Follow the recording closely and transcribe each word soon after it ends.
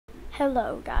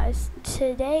Hello guys,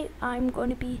 today I'm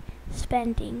going to be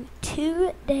spending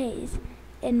 2 days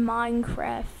in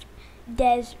Minecraft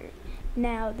Desert.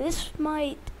 Now this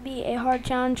might be a hard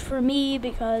challenge for me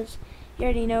because you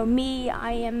already know me,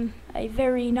 I am a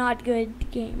very not good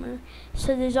gamer.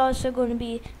 So there's also going to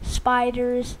be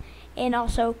spiders and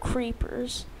also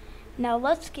creepers. Now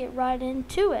let's get right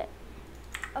into it.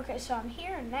 Okay, so I'm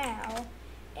here now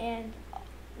and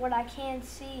what I can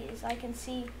see is I can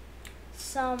see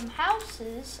some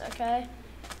houses, okay?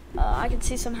 I can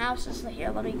see some houses here.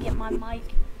 Let me get my mic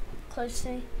close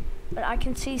to me. But I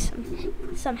can see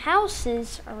some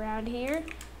houses around here.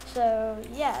 So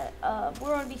yeah,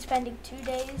 we're going to be spending 2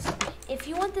 days. If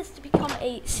you want this to become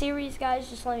a series, guys,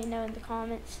 just let me know in the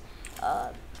comments.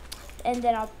 And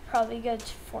then I'll probably go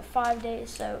for 5 days.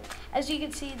 So as you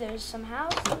can see, there's some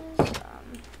houses.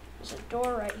 There's a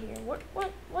door right here.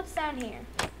 What's down here?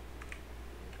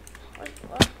 What?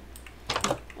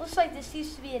 Looks like this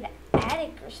used to be an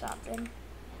attic or something.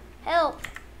 Help!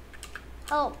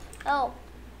 Help! Help!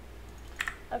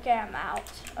 Okay, I'm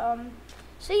out.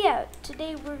 So yeah,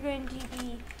 today we're going to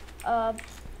be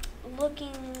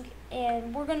looking,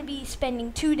 and we're going to be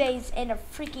spending 2 days in a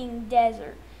freaking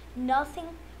desert.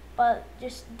 Nothing but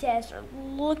just desert.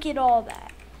 Look at all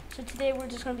that. So today we're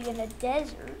just going to be in a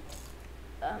desert.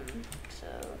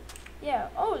 So yeah.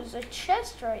 Oh, there's a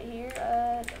chest right here.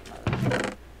 Don't know.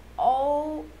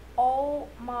 Oh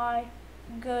my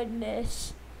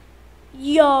goodness.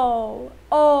 Yo.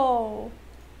 Oh.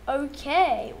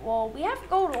 Okay. Well, we have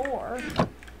gold ore.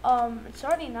 It's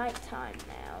already nighttime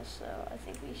now, so I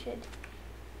think we should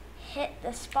hit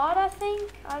the spot, I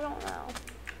think. I don't know.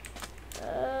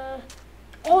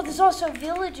 Oh, there's also a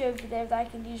village over there that I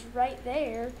can use right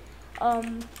there.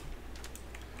 Alright,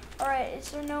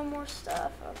 is there no more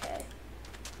stuff? Okay.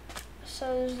 So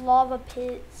there's lava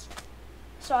pits.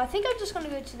 So I think I'm just going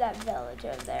to go to that village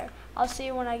over there. I'll see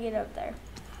you when I get over there.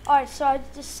 Alright, so I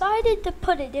decided to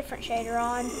put a different shader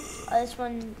on. This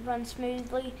one runs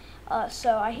smoothly.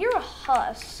 So I hear a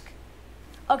husk.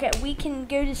 Okay, we can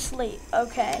go to sleep.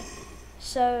 Okay.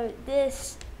 So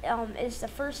this is the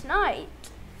first night.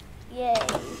 Yay.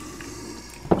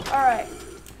 Alright.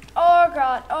 Oh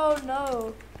god. Oh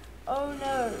no. Oh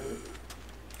no.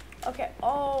 Okay.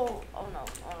 Oh no. Oh no.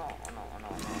 Oh no. Oh no. Oh no.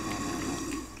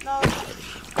 No.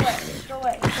 Go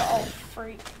away. Oh,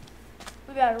 freak.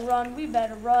 We better run. We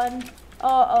better run.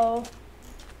 Uh-oh.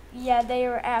 Yeah, they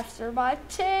are after my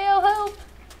tail. Help.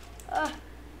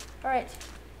 Alright.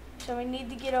 So we need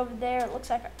to get over there. It looks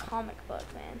like a comic book,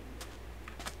 man.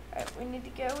 Alright, we need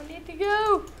to go. We need to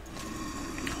go.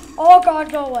 Oh, God,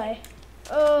 go away.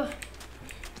 No.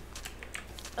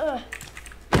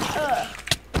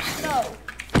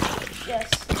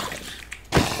 Yes.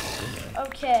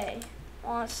 Okay.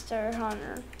 Monster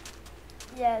Hunter.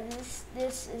 Yeah,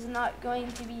 this is not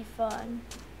going to be fun.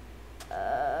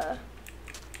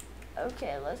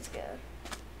 Okay, let's go.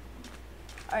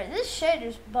 Alright, this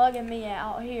shader's bugging me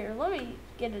out here. Let me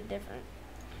get a different.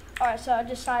 Alright, so I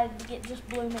decided to get just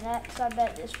Blooming X. I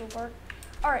bet this will work.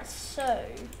 Alright, so.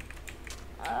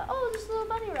 Oh, this little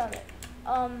bunny rabbit.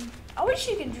 I wish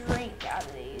you could drink out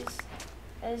of these.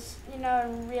 As, you know,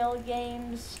 in real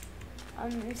games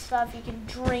and stuff, you can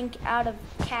drink out of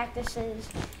cactuses,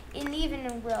 and even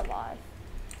in real life.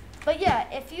 But yeah,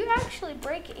 if you actually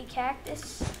break a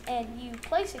cactus and you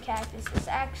place a cactus, it's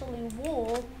actually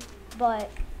wool, but,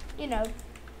 you know,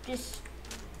 just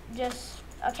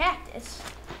a cactus.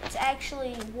 It's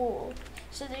actually wool.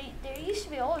 So there used to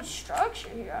be an old structure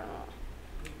here, I don't know.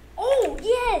 Oh,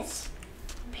 yes!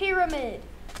 Pyramid.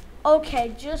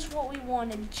 Okay, just what we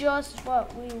wanted. Just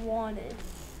what we wanted.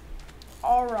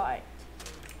 Alright.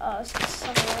 Let's get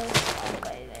some of those all the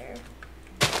way there.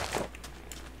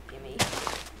 Gimme.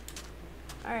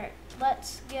 Alright,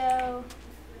 let's go.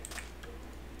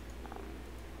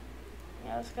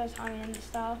 Yeah, let's go Tommy in the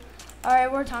style.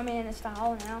 Alright, we're Tommy in the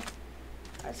style now.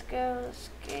 Let's go.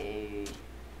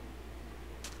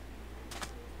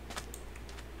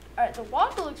 Alright, the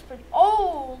water looks pretty.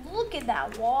 Oh, look at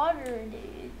that water,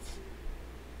 dudes.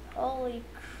 Holy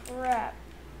crap.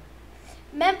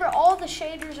 Remember, all the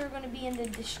shaders are going to be in the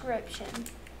description.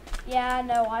 Yeah, I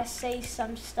know, I say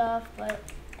some stuff,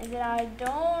 and then I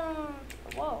don't.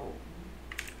 Whoa.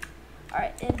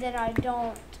 Alright, and then I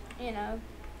don't, you know,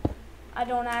 I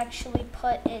don't actually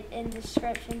put it in the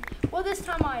description. Well, this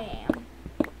time I am.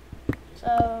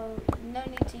 So, no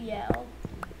need to yell.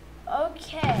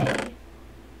 Okay.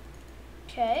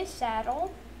 Okay,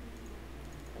 saddle.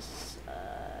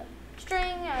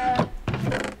 String.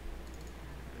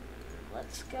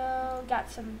 Let's go.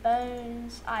 Got some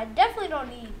bones. I definitely don't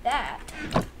need that.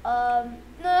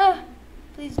 No.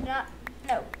 Please not.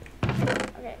 No.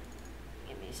 Okay.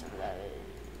 Give me some of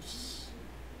those.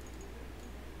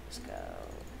 Let's go.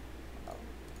 Oh.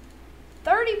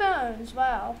 30 bones.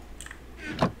 Wow.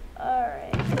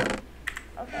 Alright.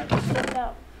 Okay, let's check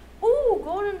out. Ooh,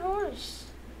 golden horse.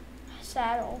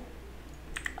 Saddle.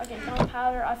 Okay,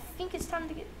 gunpowder. I think it's time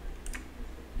to get.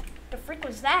 The frick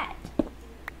was that?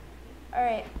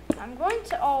 Alright, I'm going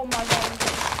to. Oh my god,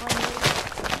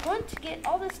 I'm going to get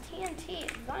all this TNT.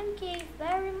 Thank you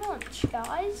very much,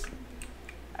 guys.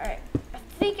 Alright, I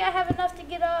think I have enough to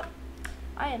get up.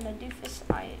 I am a doofus.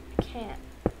 I can't.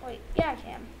 Wait, yeah, I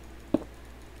can.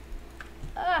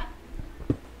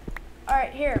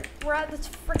 Alright, here. We're at this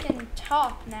freaking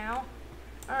top now.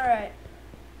 Alright.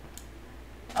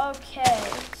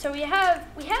 Okay, so we have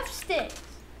sticks.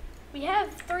 We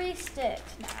have 3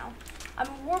 sticks now. I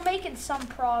mean, we're making some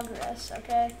progress,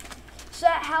 okay? So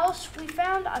that house we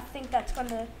found, I think that's going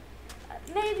to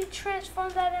maybe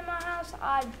transform that in my house.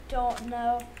 I don't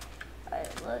know.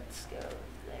 Alright, let's go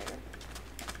there.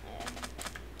 Yeah.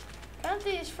 Count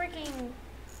these freaking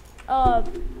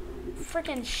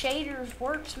shaders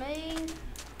works, man.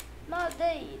 My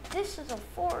day. This is a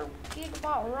 4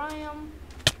 gigabyte RAM.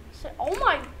 So, oh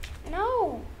my,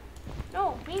 no,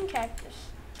 bean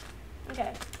cactus.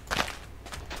 Okay.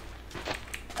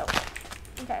 Oh,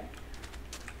 okay.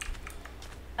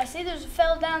 I see there's a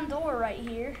fell down door right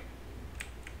here.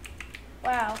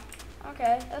 Wow.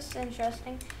 Okay, that's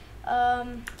interesting.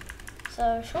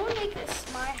 So shall we make this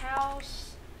my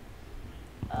house?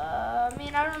 I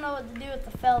mean, I don't know what to do with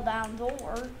the fell down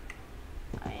door.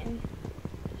 I mean,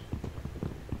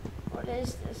 what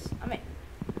is this? I mean,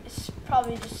 it's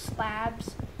probably just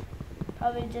slabs.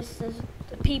 Probably just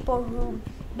the people who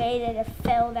made it a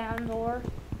fell down door.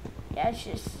 Yeah, it's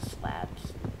just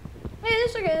slabs. Hey,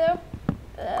 this is okay though.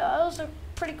 That was a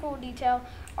pretty cool detail.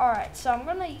 Alright, so I'm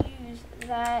gonna use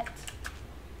that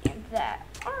and that.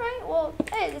 Alright, well,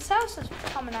 hey, this house is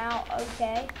coming out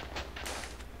okay.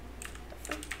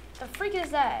 The freak is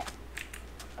that?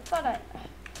 I thought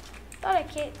I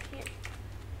can't hear.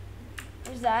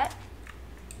 Where's that?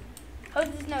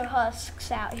 Hope there's no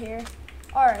husks out here.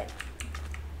 Alright.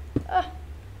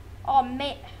 Oh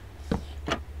man.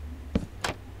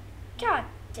 God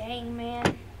dang,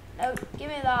 man. No, give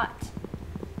me that.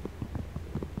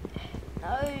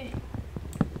 No.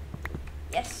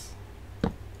 Yes.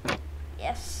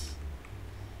 Yes.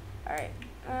 Alright.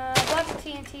 Black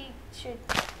TNT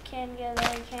can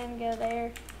go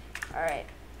there. Alright.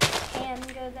 Can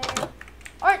go there.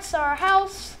 Alright, so our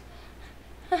house.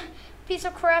 Piece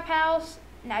of crap house.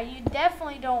 Now you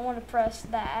definitely don't want to press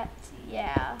that.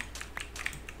 Yeah.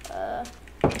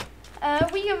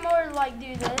 We can more like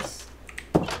do this.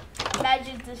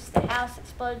 Imagine just the house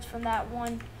explodes from that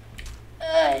one.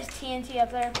 There's TNT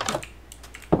up there.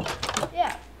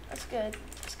 Yeah, that's good.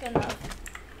 That's good enough.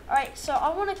 Alright, so I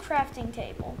want a crafting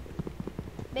table.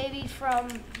 Maybe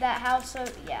from that house.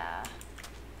 Yeah.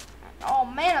 Oh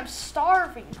man, I'm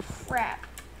starving. Crap.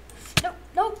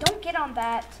 No, don't get on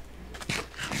that.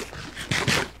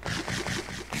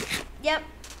 Yep,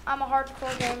 I'm a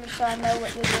hardcore gamer, so I know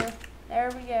what to do. There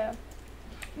we go.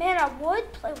 Man, I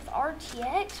would play with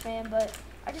RTX, man, but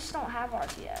I just don't have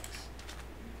RTX.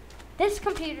 This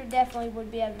computer definitely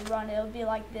would be able to run it. It would be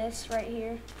like this right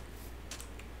here.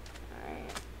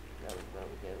 Alright.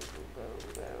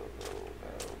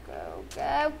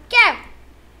 Go!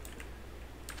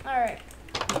 Alright.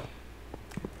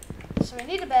 So we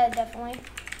need a bed, definitely.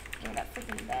 Give me that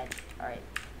freaking bed. Alright.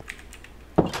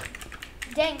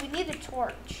 Dang, we need a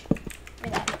torch. Give me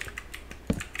that.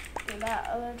 Give me that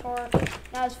other torch.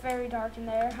 Now it's very dark in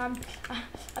there. I'm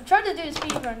trying to do a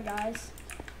speed run, guys.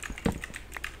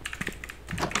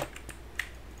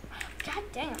 God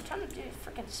dang, I'm trying to do a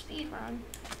freaking speed run.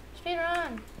 Speed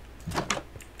run.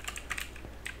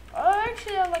 Oh,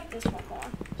 actually, I like this one more.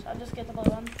 So I'll just get the blue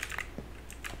one.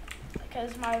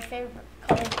 Because my favorite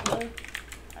color is blue.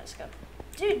 Let's go.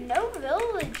 Dude, no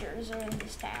villagers are in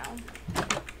this town.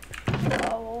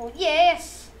 Oh,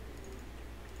 yes.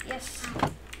 Yes.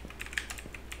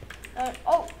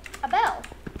 Oh, a bell.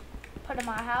 Put in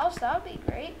my house. That would be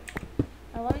great.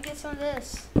 Now let me get some of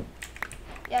this.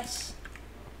 Yes.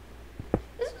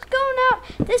 This is going out.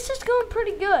 This is going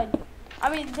pretty good. I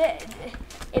mean,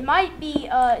 it might be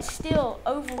still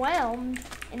overwhelmed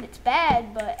and it's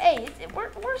bad, but hey, we're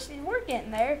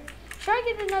getting there. Should I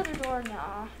get another door?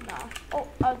 Nah. Oh,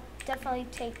 I'll definitely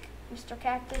take Mr.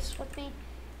 Cactus with me.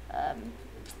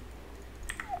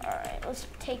 Alright, let's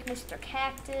take Mr.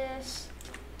 Cactus.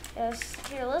 Yes,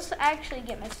 here, let's actually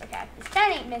get Mr. Cactus.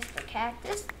 That ain't Mr.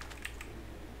 Cactus.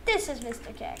 This is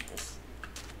Mr. Cactus.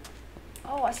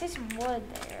 Oh, I see some wood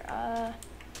there. I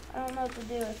don't know what to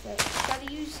do with it.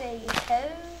 Gotta use a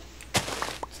hoe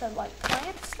to like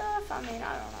plant stuff? I mean,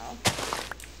 I don't know.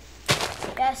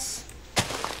 Yes.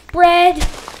 Bread.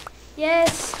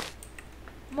 Yes.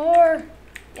 More.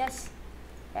 Yes.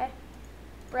 Okay.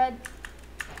 Bread.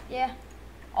 Yeah.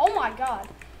 Oh my god.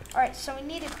 Alright, so we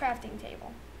need a crafting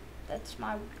table. That's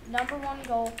my #1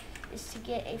 goal, is to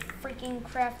get a freaking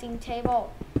crafting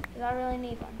table. Because I really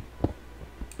need one.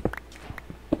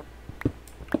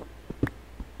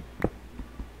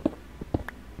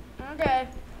 Okay.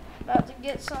 About to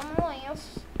get something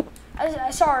else.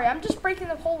 Sorry, I'm just breaking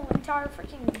the whole entire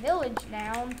freaking village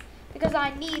down. Because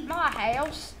I need my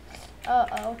house.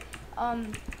 Uh-oh.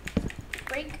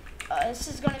 Break. This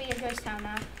is gonna be a ghost town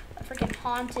now. A freaking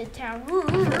haunted town.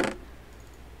 Alright.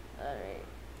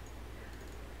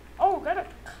 Oh, got a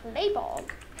clay ball.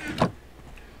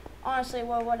 Honestly,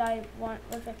 what would I want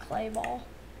with a clay ball?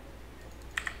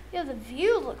 Yo, the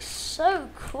view looks so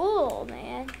cool,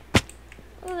 man.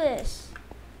 Look at this.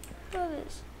 Look at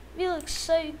this. The view looks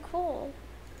so cool.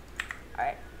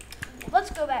 Alright.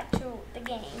 Let's go back to the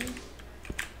game.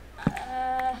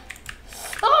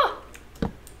 Oh!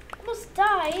 Almost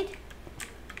died.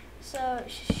 So,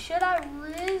 should I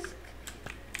risk?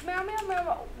 Meow, meow, meow,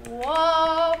 meow.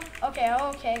 Whoa.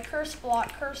 Okay. Curse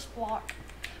block.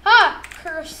 Ah!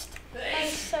 Cursed. That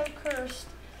is so cursed.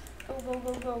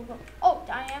 Go. Oh,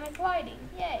 dynamic lighting.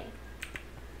 Yay.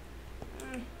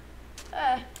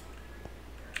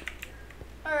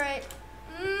 Alright.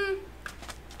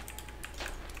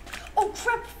 Oh,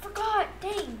 crap. Forgot.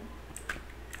 Dang.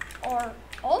 Or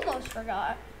almost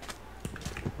forgot.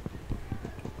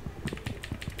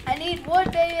 I need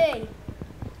wood, baby.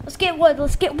 Let's get wood.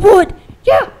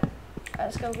 Yeah.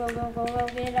 Let's go. Get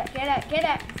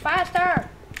it. Faster.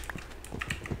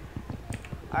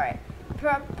 Alright.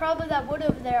 Probably that wood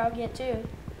over there I'll get too.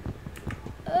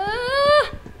 I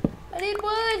need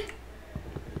wood.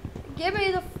 Give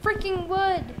me the freaking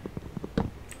wood.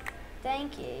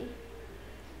 Thank you.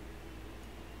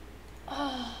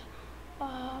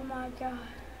 Oh my god.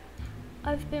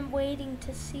 I've been waiting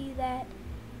to see that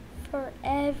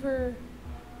forever.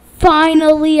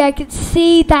 Finally, I could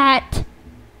see that.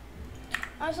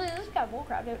 Honestly, this guy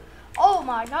bullcrap, dude. Oh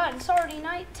my god, it's already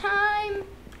nighttime.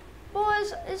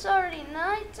 Boys, it's already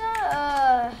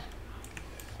nighttime.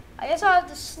 I guess I'll have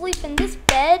to sleep in this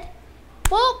bed.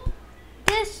 Well,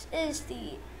 this is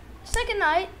the second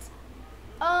night.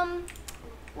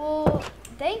 Well,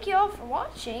 thank you all for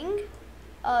watching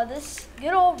this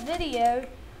good old video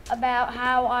about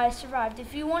how I survived.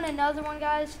 If you want another one,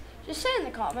 guys, just say in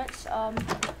the comments.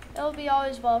 It'll be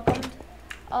always welcomed.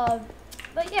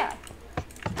 But yeah,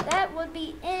 that would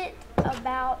be it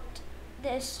about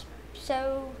this.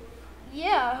 So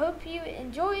yeah, I hope you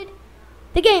enjoyed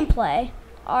the gameplay.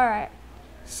 Alright,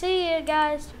 see you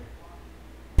guys.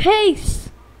 Peace.